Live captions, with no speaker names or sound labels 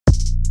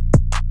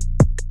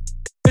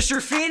Mr.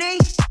 Feeney?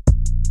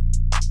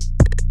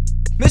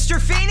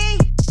 Mr. Feeney?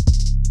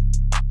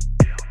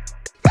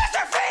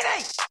 Mr.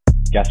 Feeney!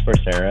 Guess where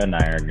Sarah and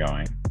I are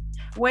going.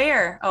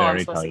 Where? Oh, Did I I'm already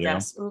supposed to tell you?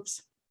 guess.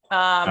 Oops.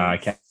 I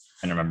can't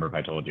remember if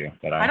I told you,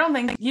 but I don't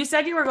think you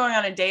said you were going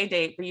on a day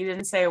date, but you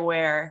didn't say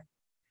where.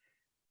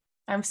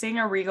 I'm seeing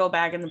a Regal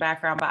bag in the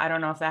background, but I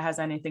don't know if that has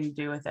anything to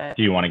do with it.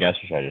 Do you want to guess,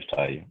 or should I just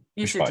tell you?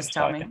 You should just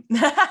tell me.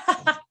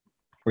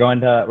 We're going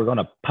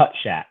to Putt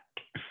Shack.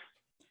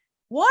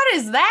 What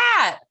is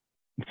that?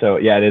 So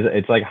yeah, it is.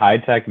 It's like high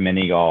tech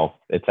mini golf.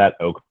 It's at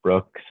Oak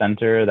Brook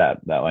Center,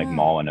 that like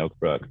mall in Oak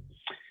Brook,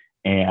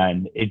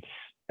 and it's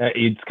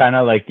kind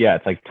of like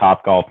it's like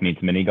Top Golf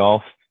meets mini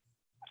golf.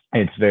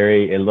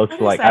 It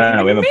looks like, I don't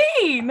know.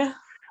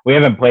 We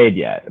haven't played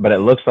yet, but it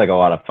looks like a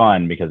lot of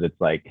fun because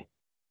it's like,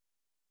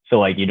 so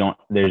like I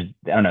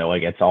don't know,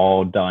 like it's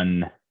all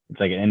done. It's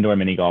like an indoor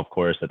mini golf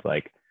course that's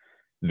like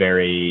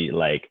very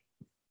like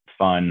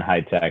fun,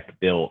 high tech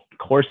built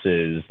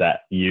courses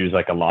that use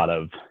like a lot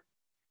of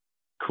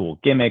cool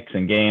gimmicks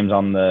and games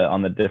on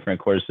the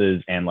different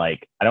courses. And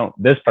like,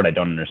 this part I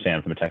don't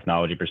understand from a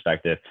technology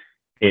perspective.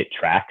 It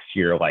tracks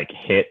your like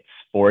hits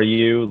for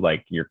you,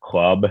 like your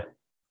club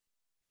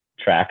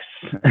tracks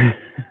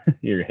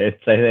your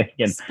hits, I think.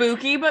 And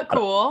spooky but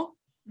cool.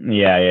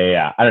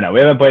 Yeah. I don't know. We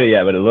haven't played it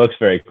yet, but it looks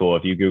very cool.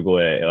 If you Google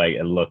it, like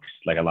it looks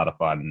like a lot of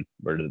fun.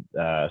 So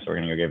we're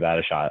gonna go give that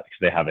a shot because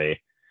they have I'm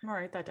gonna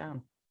write that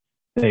down.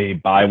 They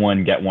buy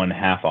one get one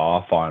half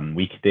off on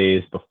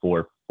weekdays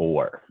before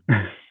 4.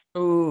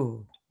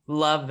 Ooh,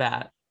 love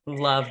that.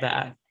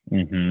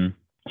 Mm-hmm.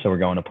 So we're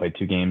going to play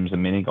 2 games of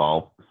mini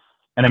golf,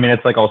 and I mean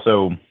it's like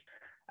also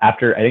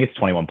after, I think it's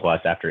 21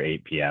 plus after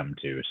 8 p.m.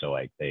 too. So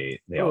like they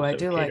also I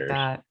do caters. like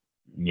that.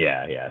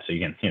 Yeah. So you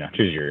can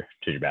choose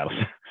your battles.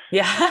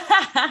 Yeah.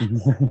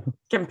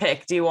 Can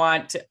pick. Do you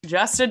want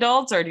just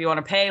adults or do you want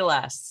to pay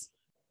less?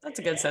 That's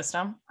a good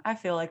system. I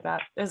feel like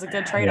that is a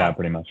good trade-off. Yeah,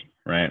 pretty much.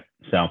 Right.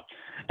 So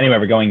anyway,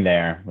 we're going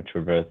there, which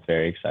we're both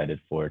very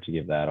excited for, to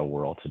give that a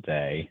whirl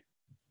today.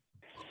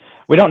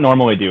 We don't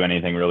normally do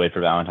anything really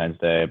for Valentine's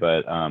Day,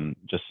 but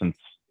just since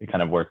it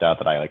kind of worked out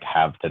that I like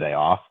have today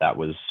off, that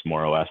was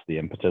more or less the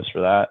impetus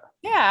for that.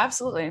 Yeah,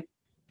 absolutely.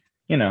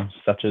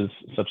 Such is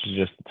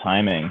just the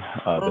timing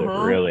of it,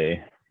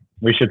 really.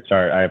 We should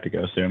start. I have to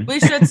go soon. We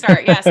should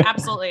start. Yes,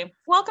 absolutely.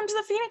 Welcome to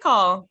the Feeney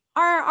Call.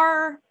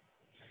 Our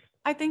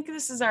I think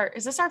is this our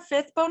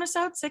 5th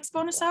bonusode, 6th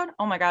bonusode?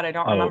 Oh my God, I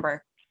don't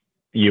remember.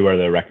 You are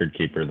the record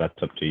keeper. That's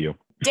up to you.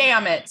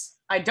 Damn it.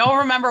 I don't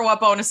remember what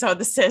bonusode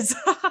this is.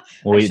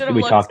 Well, we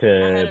talked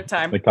ahead of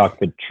time. We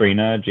talked to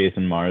Trina,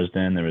 Jason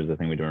Marsden. There was the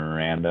thing we did with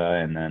Miranda,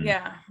 and then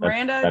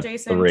Miranda,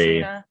 Jason, 3.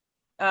 Trina,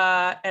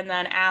 and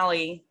then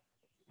Allie.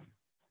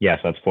 Yes,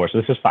 that's 4.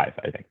 So this is 5,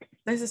 I think.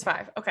 This is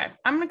 5. Okay.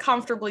 I'm going to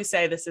comfortably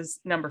say this is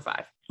number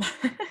 5.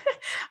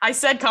 I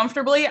said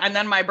comfortably, and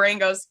then my brain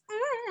goes,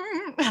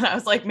 and I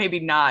was like, maybe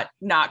not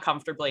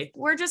comfortably.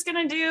 We're just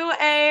going to do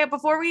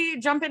before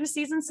we jump into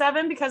season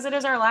 7, because it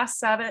is our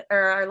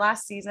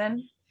last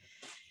season.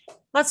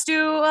 Let's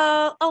do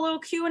a little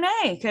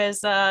Q&A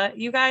because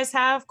you guys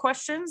have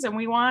questions and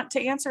we want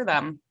to answer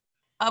them.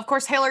 Of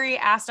course, Hillary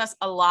asked us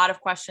a lot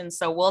of questions,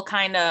 so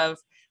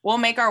we'll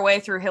make our way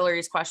through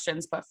Hillary's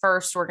questions. But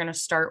first, we're going to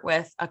start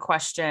with a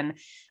question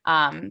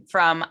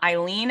from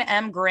Eileen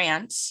M.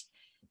 Grant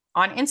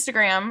on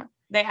Instagram.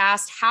 They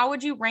asked, how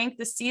would you rank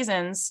the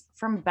seasons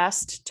from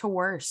best to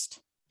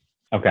worst?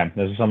 Okay,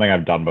 this is something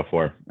I've done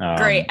before.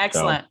 Great,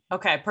 excellent. So,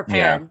 okay,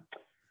 prepared.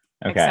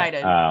 Yeah. Okay.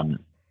 Excited.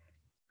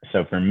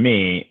 So for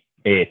me,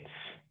 it's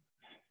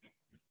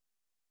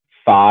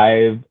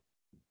 5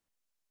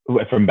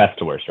 from best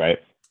to worst, right?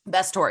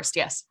 Best to worst,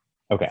 yes.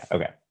 Okay.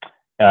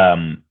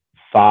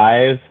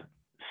 5,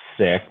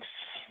 6,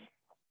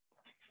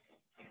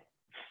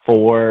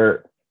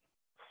 4,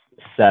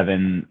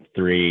 7,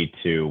 3,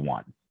 2,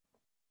 1.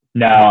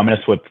 No, I'm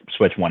gonna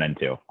switch 1 and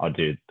 2. I'll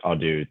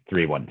do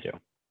 3, 1, 2.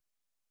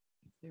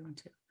 3, 1,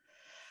 2.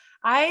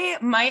 I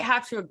might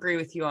have to agree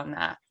with you on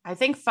that. I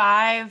think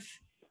 5.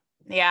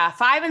 Yeah,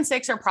 5 and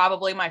 6 are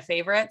probably my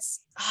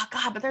favorites. Oh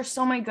God, but there's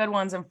so many good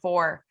ones in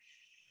 4.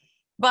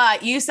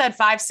 But you said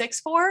 5, 6,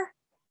 4?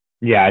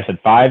 Yeah, I said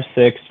 5,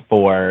 6,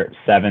 4,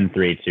 7,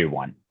 3, 2,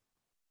 1.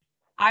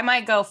 I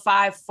might go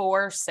 5,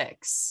 4,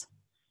 6,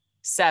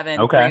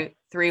 7, okay.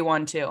 3,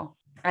 1, 2.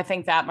 I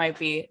think that might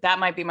be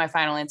my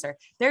final answer.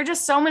 There are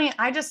just so many.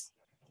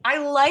 I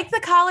like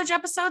the college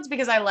episodes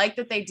because I like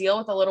that they deal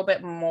with a little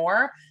bit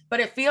more, but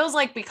it feels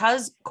like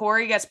because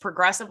Corey gets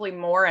progressively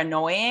more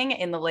annoying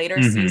in the later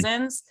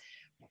seasons,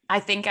 I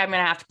think I'm going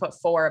to have to put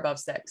 4 above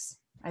 6.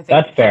 I think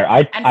that's fair.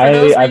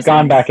 I've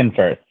gone back and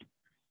forth.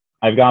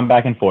 I've gone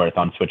back and forth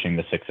on switching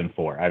the 6 and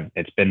 4.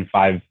 It's been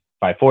 5,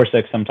 4,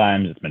 6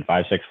 sometimes. It's been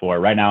 5, 6, 4.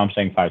 Right now I'm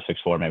saying 5, 6,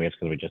 4. Maybe it's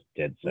because we just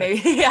did 6.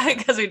 Maybe, yeah,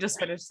 because we just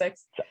finished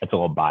 6. It's a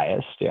little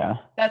biased, yeah.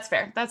 That's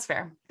fair.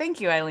 Thank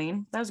you,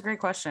 Eileen. That was a great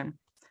question.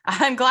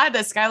 I'm glad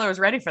that Skylar was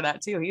ready for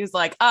that too. He was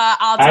like,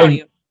 I'll tell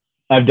you.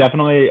 I've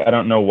definitely, I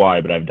don't know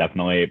why, but I've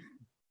definitely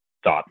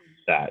thought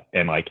that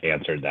and like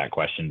answered that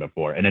question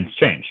before. And it's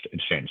changed.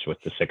 It's changed with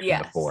the 6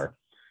 and the 4.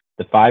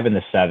 the 5 and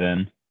the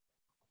 7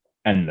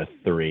 and the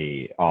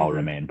 3 all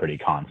remain pretty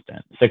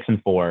constant. 6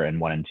 and 4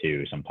 and 1 and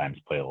 2 sometimes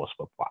play a little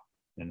flip flop,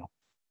 you know?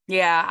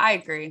 Yeah, I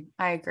agree.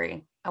 I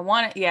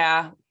want it.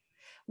 Yeah.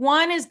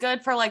 1 is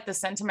good for like the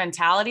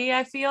sentimentality,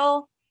 I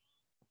feel,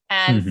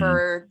 and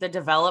for the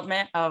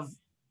development of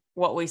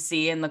what we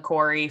see in the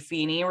Corey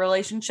Feeney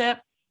relationship.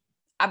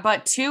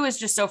 But 2 is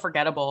just so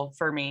forgettable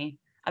for me.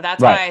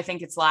 That's why I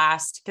think it's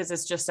last, because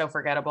it's just so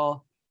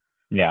forgettable.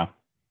 Yeah.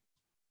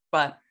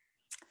 But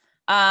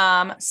so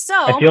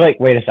I feel like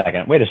wait a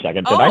second. Did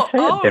I say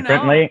it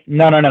differently?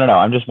 No.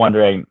 I'm just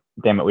wondering,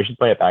 damn it, we should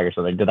play it back or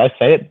something. Did I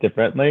say it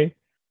differently?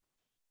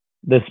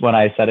 This when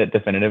I said it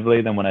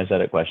definitively than when I said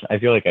it question. I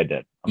feel like I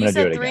did. I'm gonna do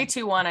it again. 3,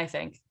 2, 1, I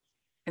think,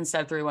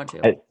 instead of 3, 1,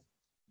 2.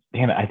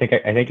 Damn it, I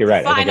think you're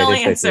right. Final I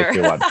think I did say answer.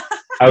 3, 2, 1.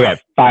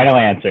 Okay, final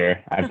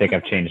answer. I think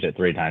I've changed it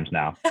 3 times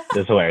now.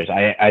 This is hilarious.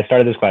 I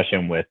started this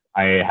question with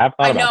I have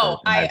thought about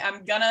this.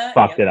 I'm gonna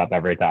fucked it up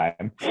every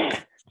time.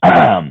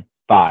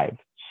 5,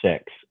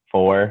 6,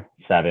 4,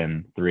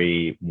 7,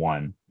 3,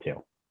 1,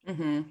 2.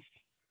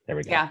 There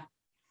we go. Yeah.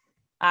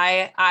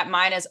 I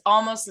mine is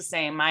almost the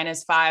same. Mine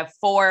is 5,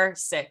 4,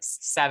 6,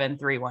 7,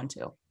 3, 1,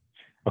 2.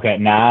 Okay,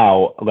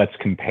 now let's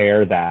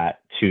compare that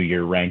to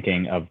your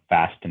ranking of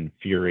Fast and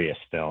Furious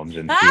films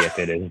and see if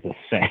it is the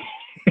same.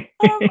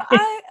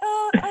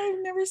 I've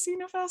never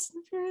seen a Fast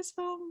and Furious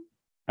film.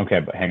 Okay,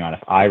 but hang on.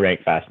 If I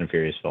rank Fast and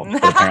Furious films,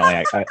 but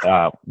apparently,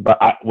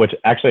 which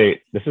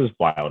actually, this is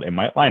wild. It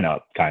might line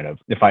up kind of.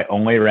 If I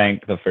only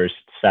rank the first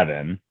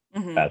 7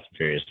 Fast and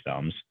Furious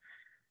films,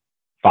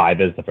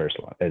 5 is the first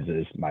one.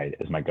 Is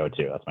my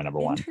go-to. That's my number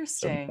 1.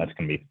 Interesting. So that's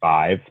gonna be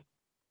 5,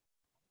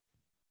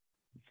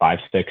 5,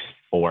 6,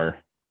 4,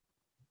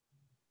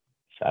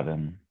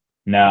 7.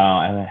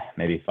 No,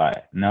 maybe 5.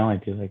 No, I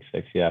do like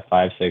 6. Yeah,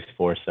 5, 6,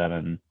 4,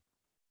 7.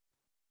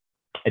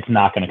 It's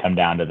not going to come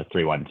down to the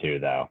 3, 1, 2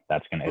 though.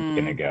 It's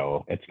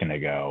going to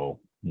go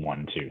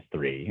 1, 2,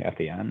 3 at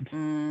the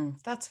end.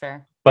 That's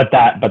fair. But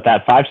that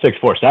 5, 6,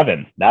 4,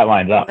 7 that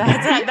lines up.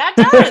 That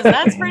does.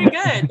 That's pretty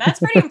good. That's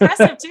pretty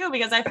impressive too,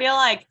 because I feel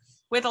like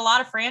with a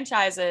lot of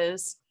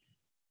franchises,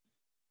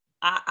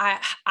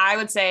 I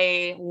would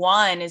say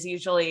 1 is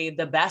usually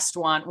the best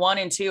one. 1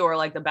 and 2 are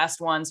like the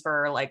best ones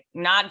for like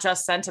not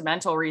just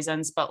sentimental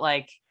reasons, but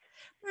like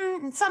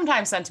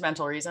sometimes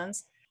sentimental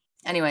reasons.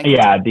 Anyway.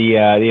 Yeah,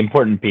 the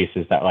important piece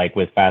is that like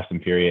with Fast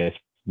and Furious,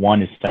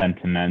 1 is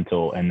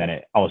sentimental, and then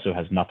it also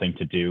has nothing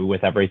to do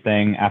with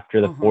everything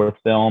after the 4th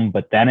film,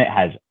 but then it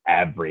has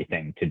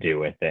everything to do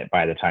with it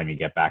by the time you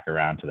get back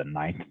around to the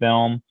 9th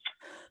film.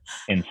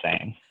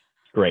 Insane.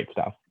 Great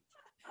stuff.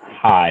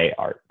 High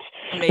art.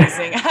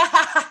 Amazing.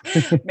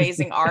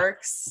 Amazing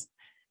arcs.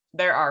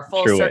 There are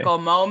full circle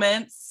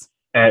moments.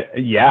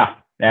 Yeah,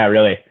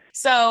 really.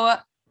 So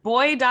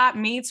Boy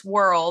Meets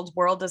World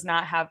does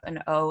not have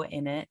an O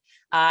in it,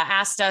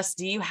 asked us,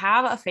 do you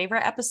have a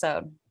favorite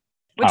episode?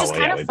 Which is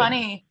kind of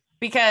funny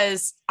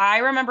because I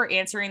remember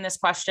answering this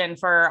question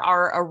for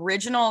our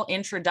original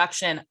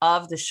introduction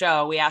of the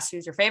show. We asked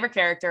who's your favorite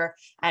character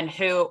and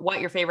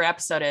what your favorite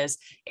episode is.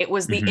 It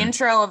was the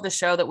intro of the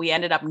show that we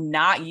ended up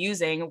not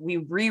using. We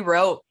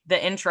rewrote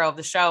the intro of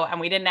the show and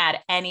we didn't add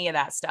any of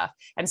that stuff.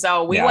 And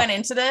so we went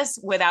into this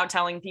without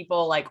telling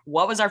people like,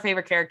 what was our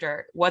favorite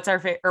character? What's our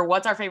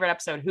favorite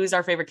episode? Who's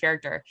our favorite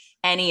character?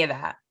 Any of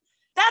that.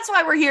 That's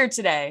why we're here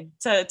today,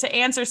 to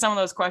answer some of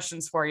those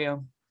questions for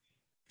you.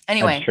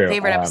 Anyway,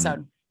 favorite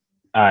episode.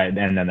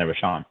 And then there was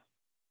Sean.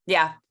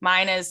 Yeah,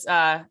 mine is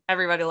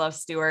Everybody Loves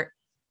Stuart.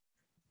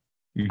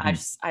 I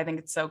think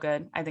it's so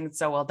good. I think it's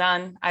so well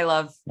done. I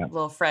love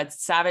little Fred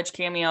Savage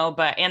cameo,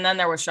 and then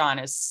there was Sean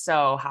is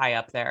so high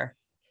up there.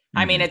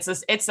 I mean,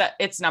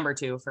 it's number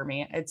 2 for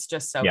me. It's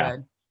just so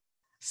good,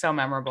 so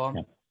memorable.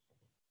 Yeah.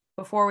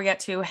 Before we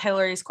get to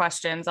Hillary's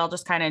questions, I'll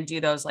just kind of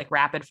do those like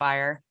rapid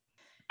fire.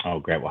 Oh,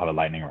 great! We'll have a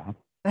lightning round.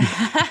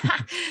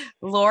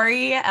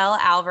 Lori L.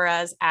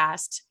 Alvarez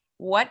asked,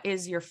 what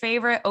is your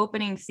favorite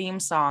opening theme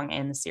song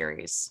in the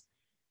series?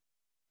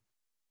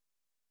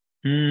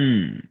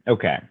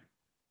 Okay.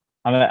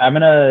 I'm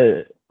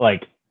gonna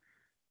like,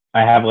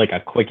 I have like a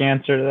quick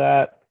answer to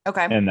that.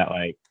 Okay. And that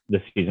like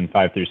the season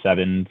 5 through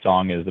 7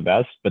 song is the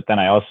best, but then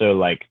I also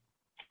like,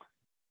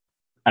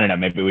 I don't know,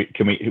 maybe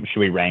should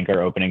we rank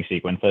our opening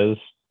sequences?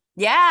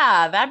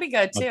 Yeah, that'd be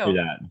good too. Let's do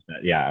that.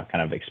 Yeah,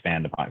 kind of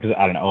expand upon, because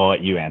I don't know. I'll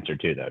let you answer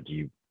too, though.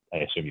 I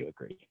assume you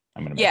agree.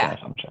 I'm going to make an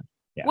assumption.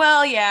 Yeah.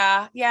 Well,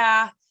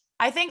 yeah.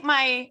 I think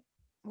I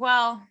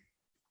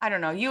don't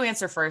know. You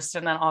answer first,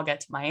 and then I'll get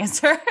to my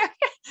answer.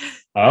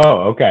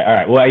 Oh, okay. All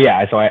right. Well,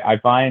 yeah. So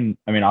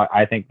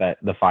I think that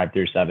the 5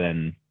 through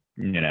 7,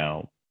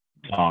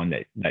 song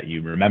that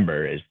you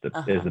remember is the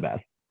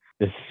best.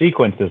 The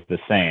sequence is the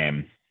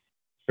same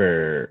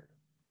for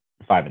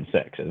 5 and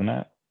 6, isn't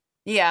it?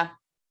 Yeah.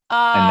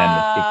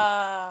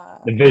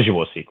 And then the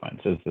visual sequence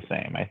is the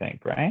same, I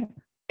think, right?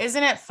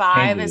 Isn't it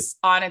 5 is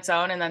on its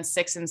own, and then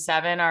 6 and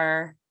 7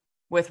 are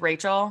with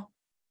Rachel?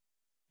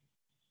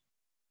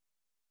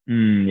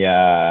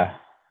 Yeah.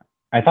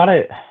 I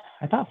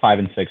thought 5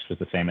 and 6 was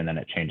the same, and then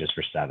it changes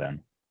for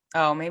 7.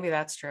 Oh, maybe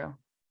that's true.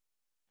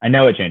 I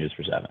know it changes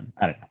for 7.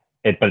 I don't know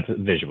it, but it's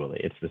visually,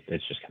 it's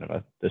just kind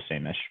of the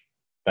same-ish.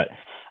 But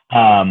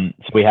so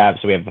we have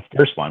the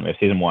first one. We have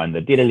season 1,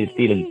 the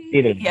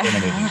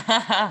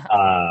Yeah.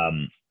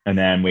 and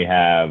then we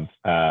have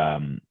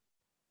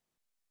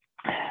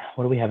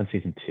what do we have in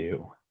season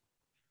 2?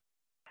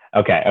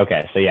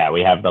 Okay. So yeah,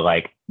 we have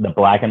the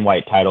black and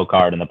white title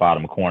card in the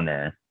bottom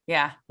corner.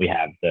 Yeah. We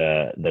have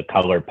the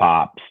color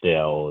pop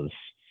stills.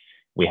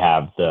 We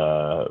have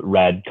the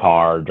red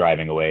car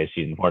driving away,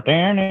 season 4.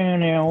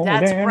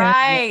 That's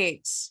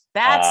right.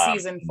 That's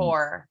season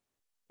 4.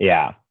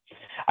 Yeah.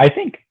 I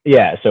think,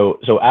 yeah. So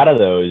out of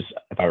those,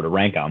 if I were to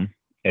rank them,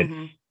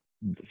 it's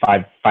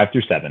 5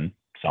 through 7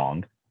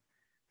 song.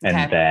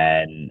 And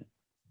then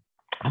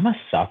I'm a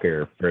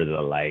sucker for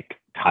the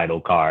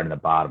title card in the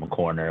bottom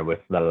corner with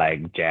the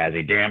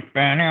jazzy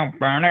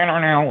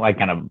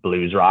kind of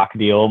blues rock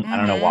deal. I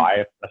don't know why,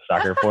 I'm a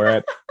sucker for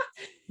it.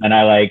 And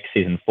I like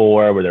season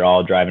 4 where they're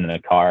all driving in the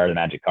car, the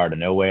magic car to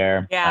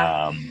nowhere.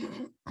 Yeah.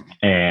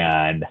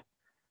 And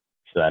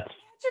so that's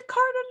magic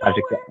car to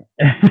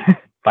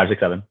nowhere. 5, 6,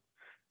 7.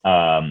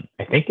 I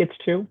think it's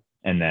 2,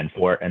 and then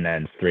 4, and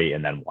then 3,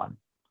 and then 1.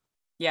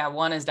 Yeah,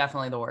 1 is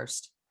definitely the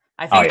worst.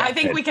 I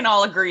think we can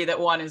all agree that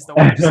 1 is the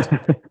worst.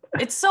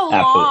 It's so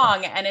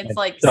long, and it's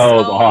so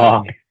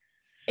long.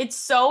 It's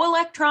so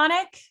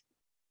electronic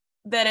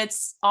that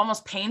it's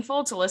almost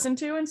painful to listen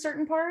to in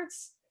certain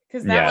parts,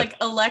 because that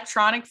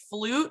electronic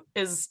flute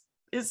is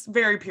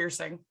very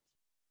piercing.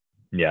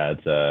 Yeah,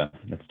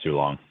 it's too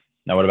long.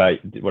 Now, what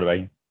about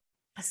you?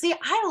 See,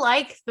 I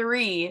like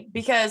 3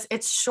 because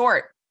it's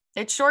short.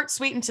 It's short,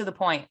 sweet, and to the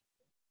point.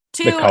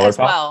 2 as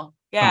pop? Well.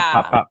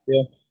 Yeah. Pop,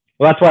 yeah.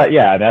 Well,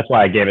 that's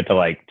why I gave it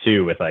to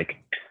 2 with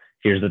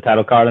here's the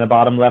title card in the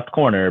bottom left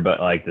corner, but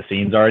the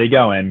scene's already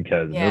going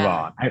because move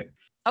on.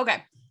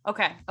 Okay.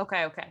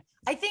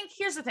 I think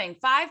here's the thing.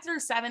 5 through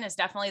 7 is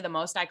definitely the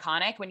most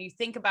iconic. When you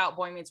think about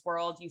Boy Meets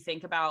World, you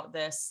think about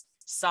this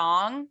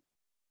song,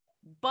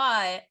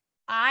 but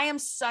I am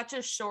such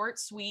a short,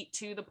 sweet,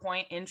 to the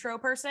point intro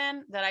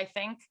person that I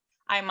think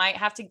I might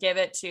have to give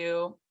it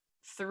to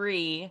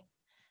 3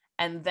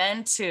 and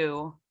then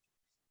 2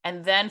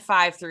 and then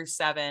 5 through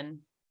 7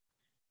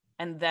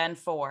 and then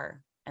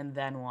 4 and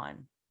then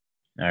 1.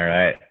 All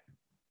right.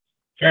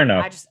 Fair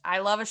enough. I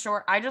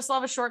just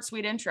love a short,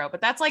 sweet intro,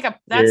 but that's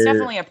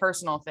definitely a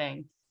personal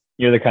thing.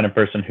 You're the kind of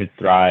person who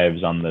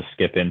thrives on the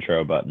skip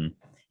intro button.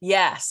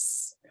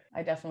 Yes.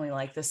 I definitely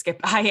like the skip.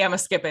 I am a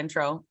skip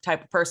intro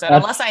type of person,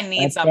 unless I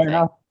need something.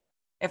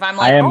 If I'm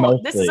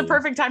this is a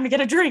perfect time to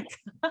get a drink.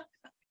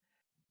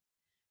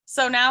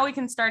 So now we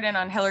can start in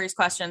on Hillary's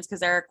questions because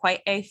there are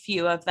quite a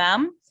few of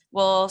them.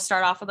 We'll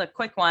start off with a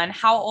quick one.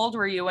 How old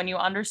were you when you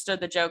understood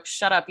the joke,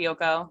 "Shut up,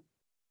 Yoko"?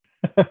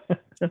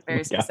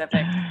 Very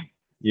specific.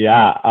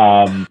 Yeah.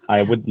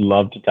 I would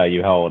love to tell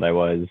you how old I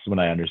was when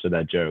I understood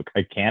that joke.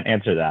 I can't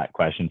answer that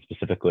question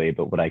specifically,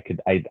 but what I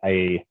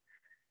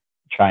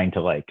trying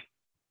to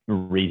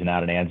reason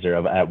out an answer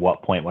of at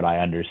what point would I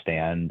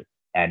understand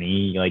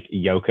any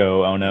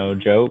Yoko Ono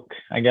joke,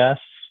 I guess.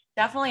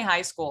 Definitely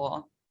high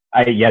school.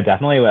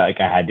 Definitely I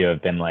had to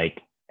have been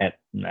at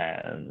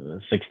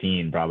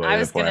 16 probably. I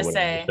was gonna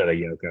say a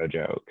Yoko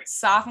joke.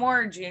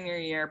 Sophomore or junior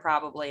year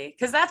probably,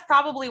 because that's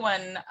probably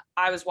when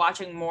I was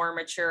watching more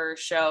mature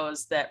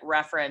shows that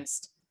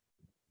referenced,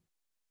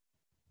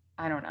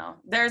 I don't know.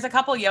 There's a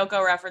couple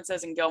Yoko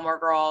references in Gilmore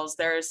Girls.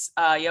 There's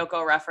a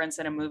Yoko reference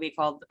in a movie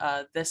called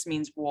This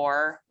Means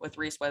War with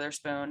Reese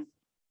Witherspoon.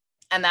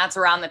 And that's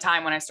around the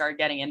time when I started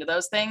getting into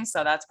those things.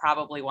 So that's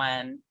probably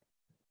when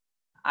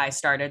I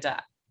started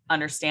to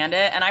understand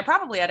it. And I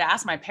probably had to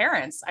ask my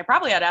parents. I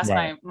probably had to ask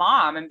my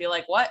mom and be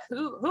like, what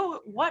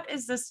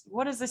is this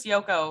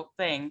Yoko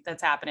thing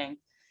that's happening?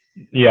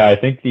 Yeah, I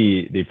think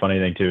the funny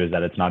thing too is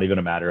that it's not even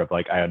a matter of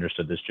I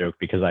understood this joke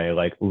because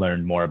I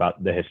learned more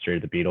about the history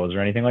of the Beatles or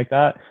anything like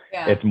that.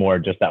 Yeah. It's more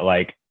just that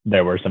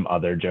there were some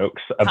other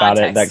jokes about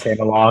it that came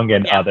along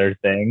and other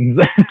things.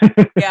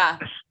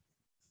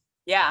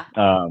 Yeah.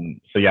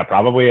 So yeah,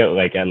 probably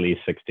at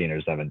least 16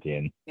 or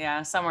 17.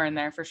 Yeah, somewhere in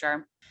there for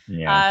sure.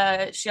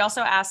 Yeah. She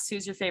also asks,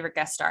 who's your favorite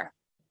guest star?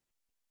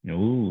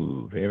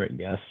 Ooh, favorite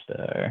guest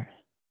star.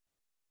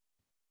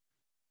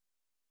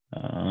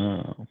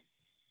 Oh,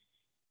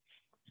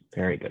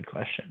 very good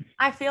question.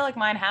 I feel like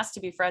mine has to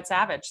be Fred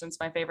Savage since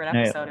my favorite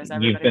episode is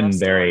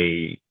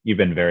Everybody You've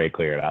been very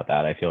clear about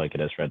that. I feel like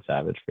it is Fred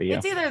Savage for you.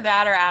 It's either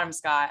that or Adam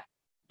Scott.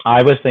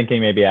 I was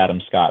thinking maybe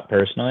Adam Scott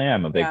personally.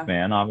 I'm a big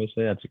fan,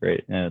 obviously. That's a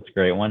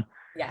great one.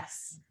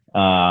 Yes.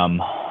 I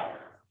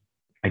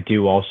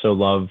do also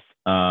love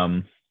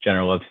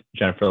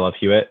Jennifer Love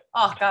Hewitt.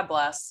 Oh, God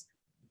bless.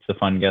 It's a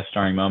fun guest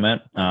starring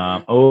moment.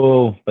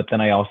 But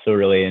then I also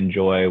really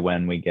enjoy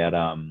when we get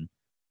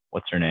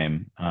what's her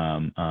name?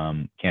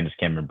 Candace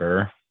Cameron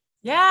Bure.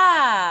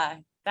 Yeah,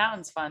 that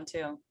one's fun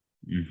too.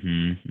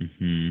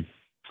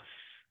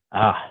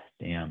 Ah,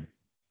 damn.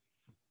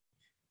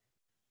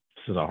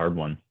 This is a hard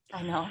one.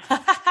 I know.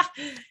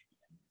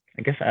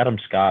 I guess Adam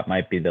Scott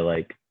might be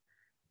the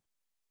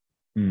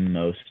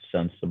most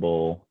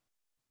sensible.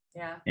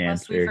 Yeah.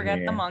 Lest we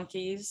forget the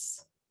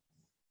monkeys.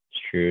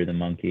 true. The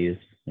monkeys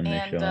when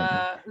they show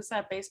up. Who's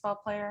that baseball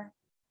player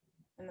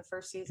in the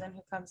first season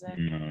who comes in?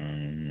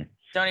 Mm,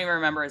 Don't even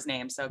remember his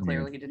name, so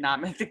clearly he did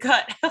not make the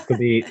cut. could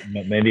be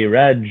maybe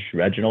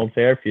Reginald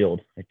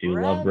Fairfield. I do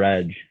love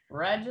Reg.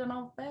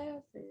 Reginald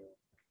Fairfield.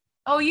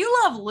 Oh, you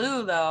love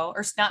Lou though,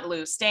 or not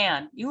Lou,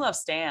 Stan. You love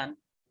Stan,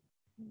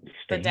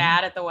 the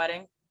dad at the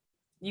wedding.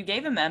 You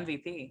gave him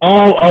MVP.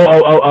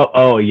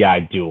 Oh, yeah, I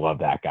do love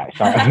that guy.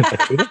 Sorry, I was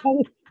like, who the hell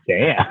is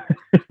Stan?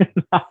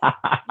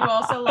 You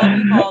also love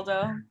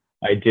Ubaldo.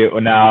 I do.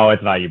 No,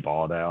 it's not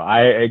Ubaldo.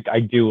 I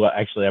do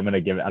actually. I'm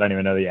gonna give it. I don't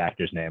even know the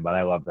actor's name, but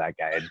I love that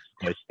guy.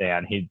 It's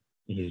Stan.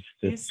 He's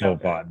just so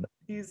fun.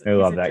 I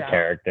love that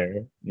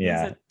character.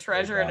 Yeah, he's a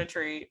treasure and a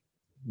treat.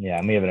 Yeah,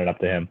 I'm leaving it up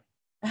to him.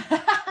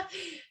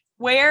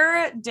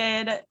 Where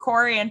did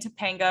Corey and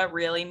Topanga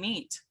really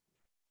meet?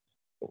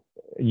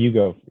 You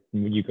go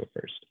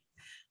first.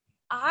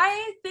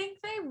 I think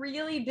they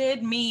really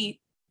did meet.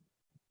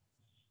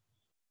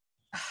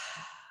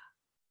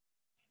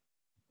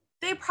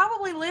 They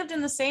probably lived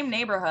in the same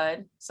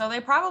neighborhood, so they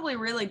probably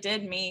really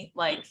did meet,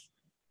 like,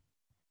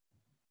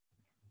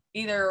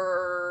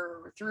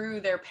 either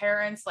through their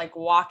parents, like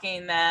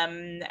walking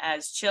them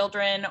as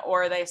children,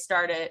 or they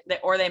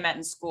met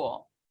in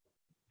school.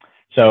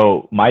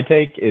 So my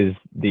take is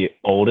the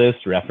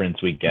oldest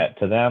reference we get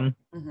to them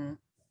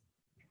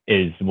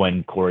is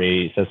when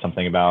Corey says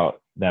something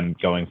about them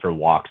going for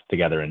walks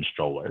together in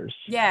strollers.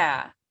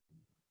 Yeah.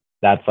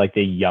 That's like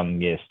the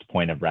youngest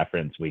point of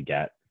reference we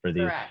get for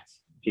these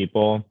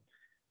people.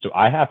 So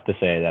I have to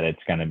say that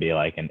it's going to be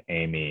like an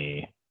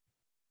Amy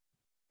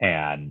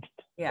and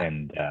what's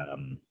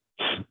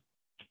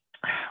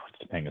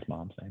Topanga's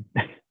mom's name?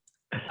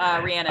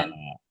 Rhiannon.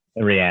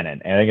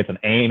 Rhiannon. I think it's an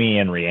Amy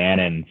and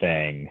Rhiannon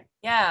thing.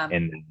 Yeah.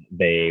 And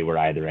they were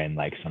either in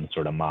like some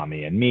sort of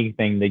mommy and me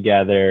thing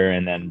together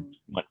and then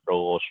went for a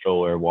little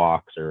stroller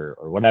walks or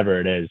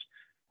whatever it is.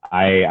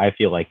 I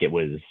feel like it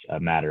was a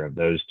matter of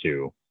those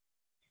two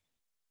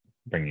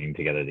bringing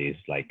together these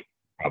like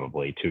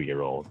probably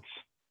 2-year-olds.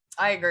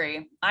 I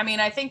agree. I mean,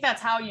 I think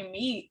that's how you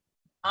meet.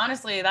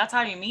 Honestly, that's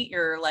how you meet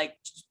your like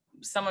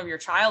some of your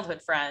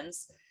childhood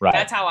friends. Right.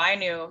 That's how I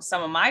knew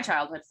some of my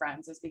childhood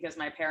friends, is because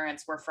my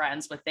parents were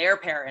friends with their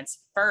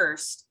parents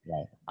first.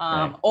 Right.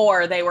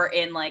 Or they were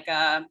in like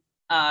a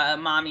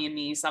mommy and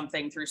me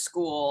something through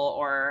school,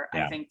 or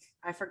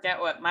I forget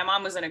what, my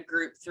mom was in a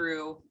group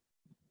through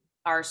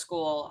our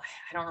school.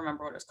 I don't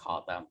remember what it was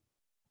called though,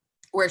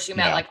 where she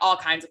met like all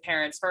kinds of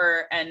parents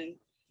and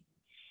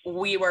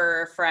we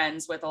were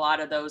friends with a lot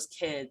of those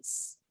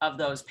kids of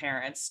those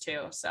parents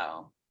too.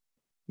 So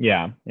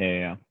yeah.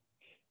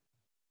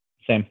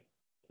 Same.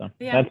 So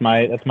that's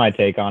my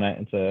take on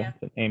it. It's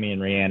an Amy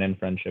and Rhiannon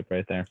friendship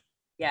right there.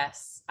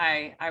 Yes,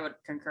 I would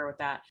concur with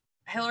that.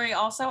 Hillary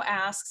also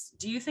asks,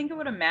 do you think it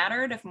would have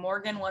mattered if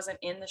Morgan wasn't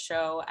in the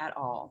show at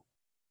all?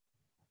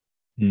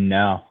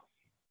 No.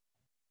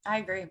 I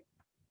agree.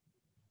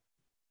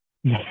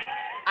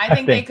 I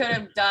think they could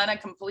have done a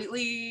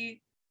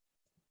completely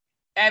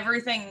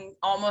everything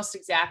almost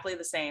exactly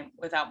the same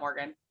without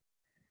Morgan.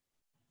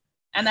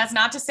 And that's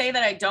not to say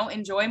that I don't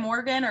enjoy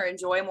Morgan or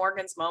enjoy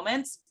Morgan's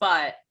moments,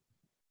 but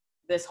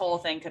this whole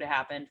thing could have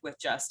happened with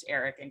just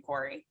Eric and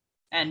Corey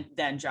and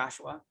then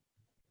Joshua.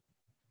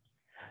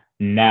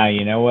 Now,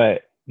 you know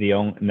what?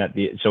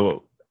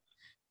 So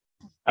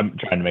I'm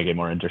trying to make it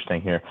more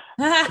interesting here.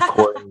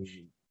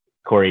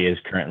 Corey is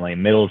currently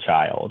middle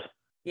child.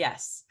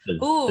 Yes.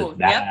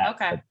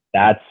 Okay.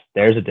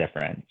 There's a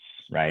difference,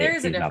 right? There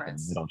is a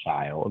difference. Not the middle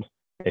child.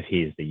 If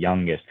he's the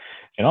youngest,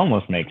 it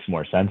almost makes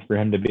more sense for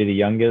him to be the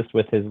youngest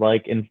with his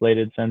like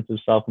inflated sense of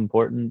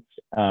self-importance.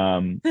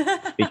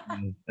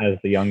 Speaking as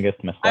the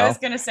youngest myself. I was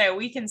gonna say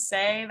we can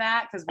say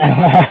that because we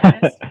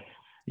are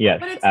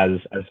yes, as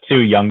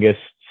two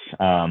youngest,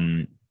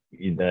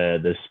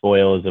 the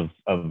spoils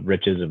of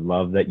riches of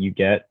love that you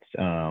get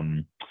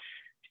tend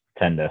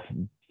to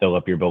fill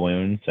up your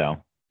balloon.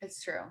 So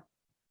it's true.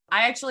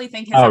 I actually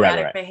think his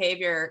erratic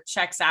behavior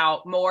checks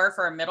out more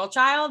for a middle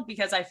child,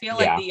 because I feel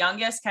like the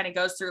youngest kind of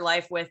goes through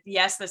life with,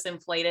 this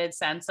inflated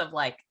sense of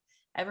like,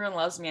 everyone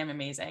loves me, I'm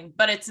amazing.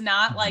 But it's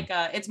not like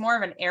it's more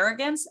of an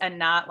arrogance and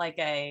not like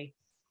he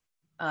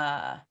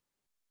does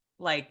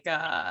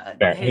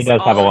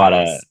have a lot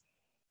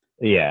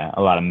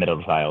of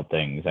middle child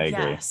things. I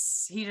agree.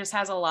 Yes, he just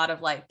has a lot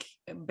of like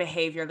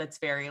behavior that's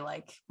very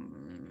like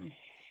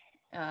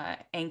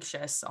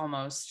anxious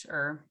almost,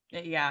 or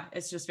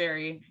it's just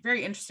very,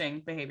 very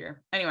interesting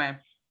behavior. Anyway.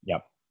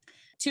 Yep.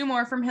 2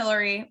 more from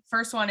Hillary.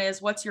 First one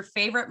is, what's your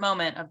favorite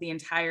moment of the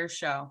entire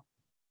show?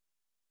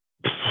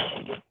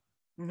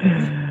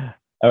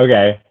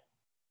 Okay.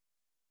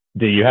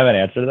 Do you have an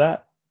answer to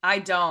that? I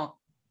don't.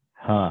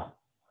 Huh.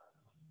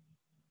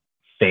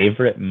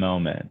 Favorite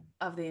moment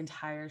of the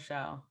entire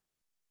show.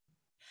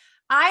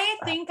 I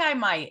think I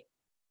might.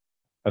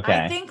 Okay.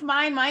 I think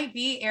mine might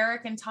be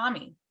Eric and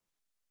Tommy.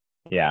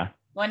 Yeah.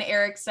 When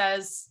Eric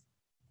says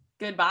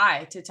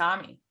goodbye to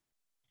Tommy.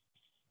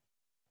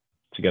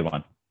 It's a good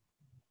one.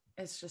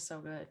 It's just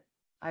so good.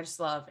 I just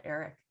love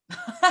Eric.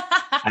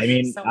 I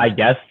mean, so I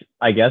guess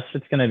I guess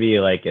it's gonna be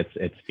like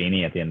it's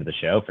Feeney at the end of the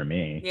show for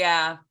me.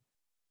 Yeah.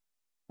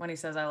 When he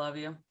says, "I love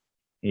you."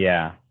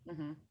 Yeah.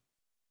 Mm-hmm.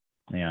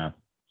 Yeah.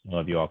 I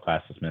love you all,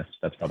 class dismissed.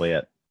 That's probably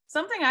it.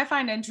 Something I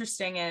find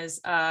interesting is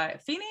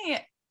Feeney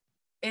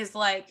is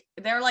like,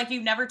 they're like,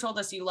 "You've never told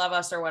us you love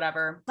us," or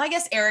whatever. I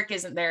guess Eric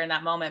isn't there in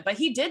that moment, but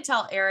he did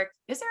tell Eric.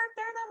 Is Eric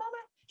there in that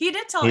moment? He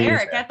did tell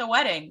Eric at the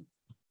wedding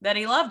that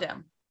he loved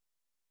him.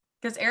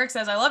 Because Eric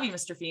says, "I love you,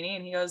 Mr. Feeney."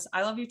 And he goes,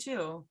 "I love you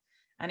too."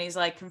 And he's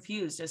like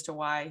confused as to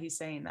why he's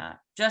saying that.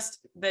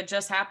 That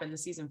just happened the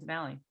season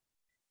finale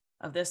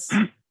of this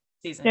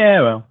season.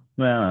 Yeah,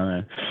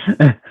 well.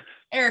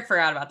 Eric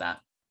forgot about that.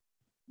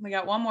 We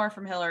got one more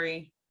from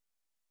Hillary.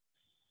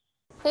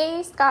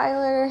 Hey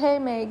Skylar, hey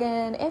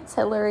Megan, it's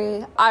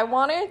Hillary. I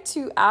wanted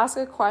to ask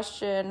a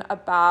question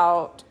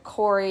about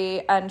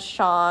Corey and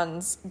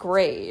Sean's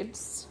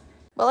grades.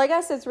 Well, I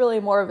guess it's really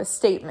more of a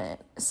statement.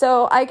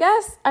 So I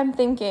guess I'm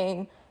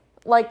thinking,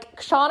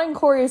 like, Sean and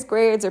Corey's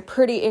grades are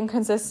pretty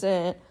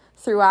inconsistent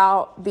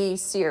throughout the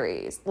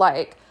series.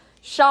 Like,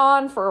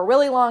 Sean, for a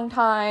really long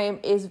time,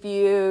 is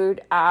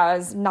viewed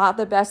as not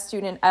the best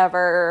student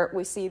ever.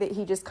 We see that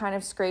he just kind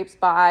of scrapes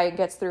by and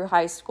gets through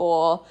high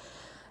school.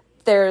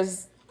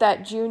 There's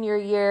that junior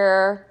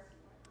year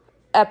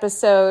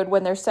episode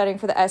when they're studying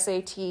for the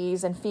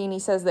SATs, and Feeney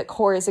says that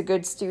Corey's a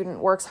good student,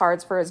 works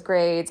hard for his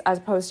grades, as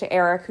opposed to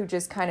Eric, who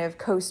just kind of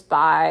coasts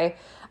by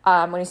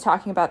when he's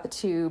talking about the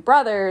two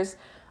brothers.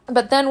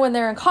 But then when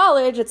they're in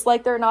college, it's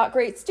like they're not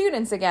great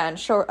students again,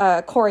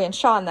 Corey and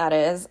Sean, that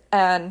is.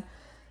 And,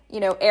 you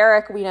know,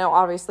 Eric, we know,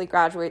 obviously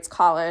graduates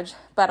college,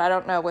 but I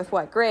don't know with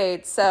what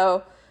grade.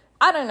 So,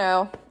 I don't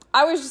know.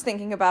 I was just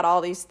thinking about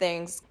all these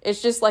things.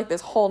 It's just like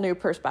this whole new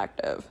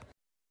perspective.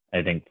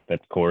 I think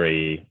that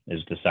Corey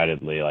is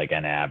decidedly like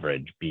an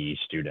average B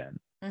student.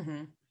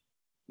 Mm-hmm.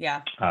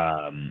 Yeah.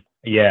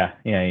 Yeah.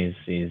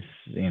 He's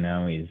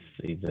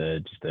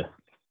just a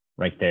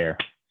right there.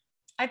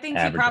 I think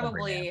he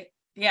probably,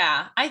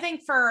 yeah. I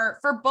think for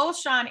both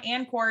Sean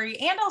and Corey,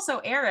 and also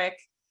Eric,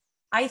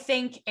 I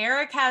think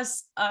Eric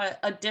has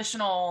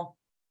additional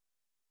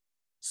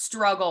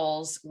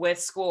struggles with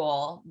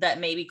school that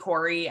maybe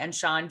Corey and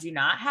Sean do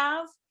not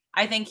have.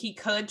 I think he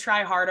could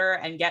try harder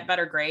and get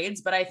better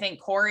grades, but I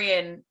think Corey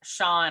and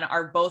Sean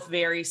are both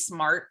very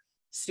smart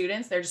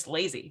students. They're just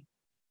lazy.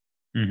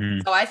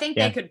 Mm-hmm. So I think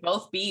they could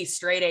both be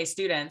straight A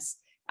students.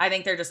 I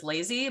think they're just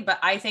lazy, but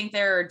I think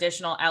there are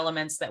additional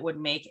elements that would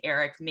make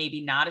Eric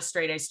maybe not a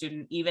straight A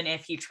student, even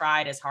if he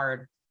tried as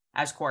hard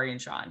as Corey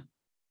and Sean.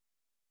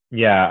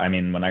 Yeah, I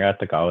mean, when I got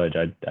to college,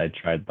 I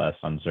tried less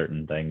on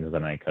certain things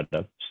than I could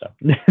have. So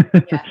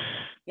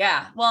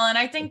yeah. Well, and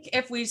I think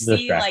if we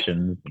see like,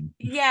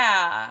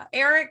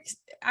 Eric,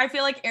 I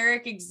feel like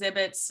Eric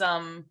exhibits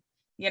some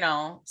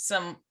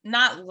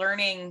not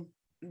learning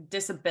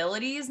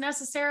disabilities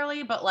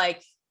necessarily, but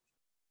like,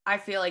 I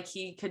feel like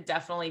he could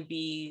definitely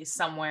be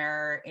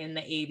somewhere in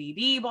the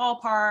ADD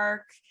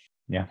ballpark.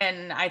 Yeah.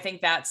 And I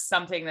think that's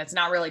something that's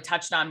not really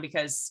touched on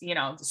because,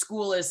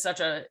 school is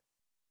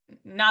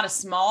not a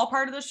small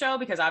part of the show,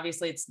 because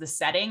obviously it's the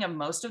setting of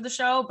most of the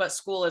show, but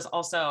school is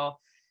also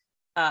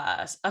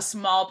a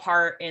small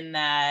part in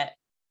that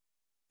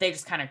they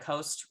just kind of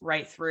coast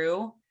right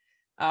through.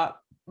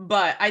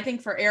 But I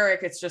think for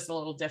Eric, it's just a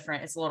little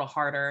different. It's a little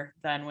harder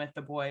than with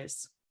the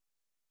boys,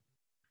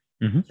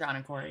 John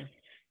and Corey.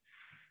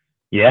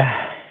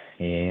 Yeah.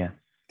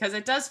 Because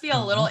it does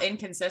feel a little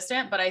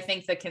inconsistent, but I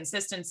think the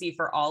consistency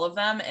for all of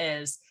them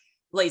is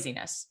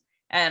laziness.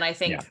 And I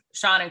think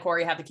Sean and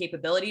Corey have the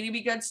capability to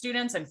be good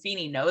students, and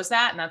Feeney knows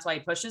that, and that's why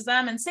he pushes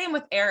them. And same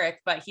with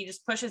Eric, but he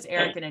just pushes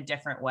Eric in a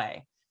different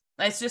way.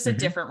 It's just a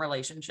different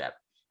relationship.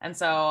 And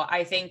so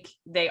I think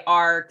they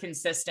are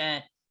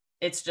consistent.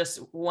 It's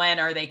just, when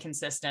are they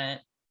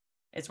consistent?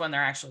 It's when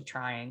they're actually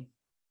trying.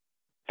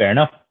 Fair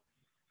enough.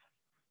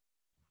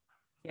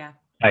 Yeah.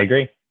 I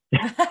agree.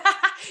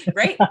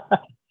 Great. So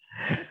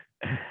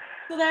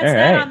that's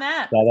that on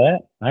that. Is that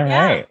it? All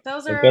right.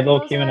 Those are good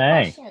little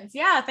Q&A.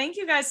 Yeah. Thank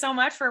you guys so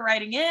much for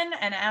writing in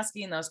and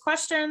asking those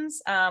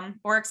questions.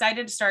 We're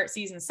excited to start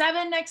season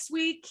 7 next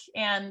week,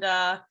 and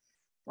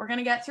we're going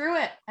to get through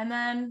it, and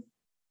then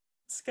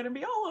it's going to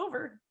be all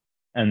over.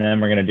 And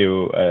then we're going to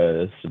do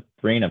a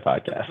Sabrina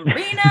podcast.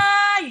 Sabrina,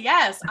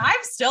 yes.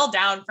 I'm still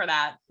down for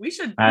that. We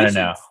should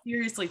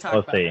seriously talk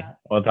about that.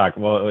 We'll talk.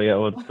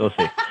 We'll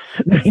see.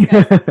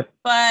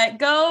 But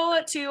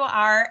go to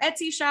our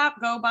Etsy shop,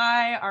 go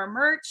buy our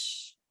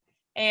merch,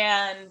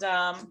 and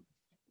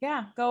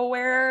go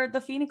wear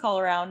the Feeney call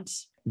around.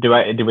 Do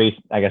we?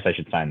 I guess I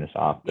should sign this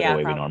off the way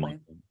probably. We normally.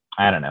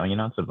 I don't know.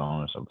 It's a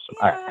bonus. All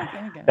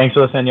right. Okay. Thanks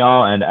for listening,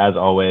 y'all. And as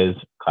always,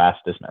 class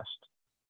dismissed.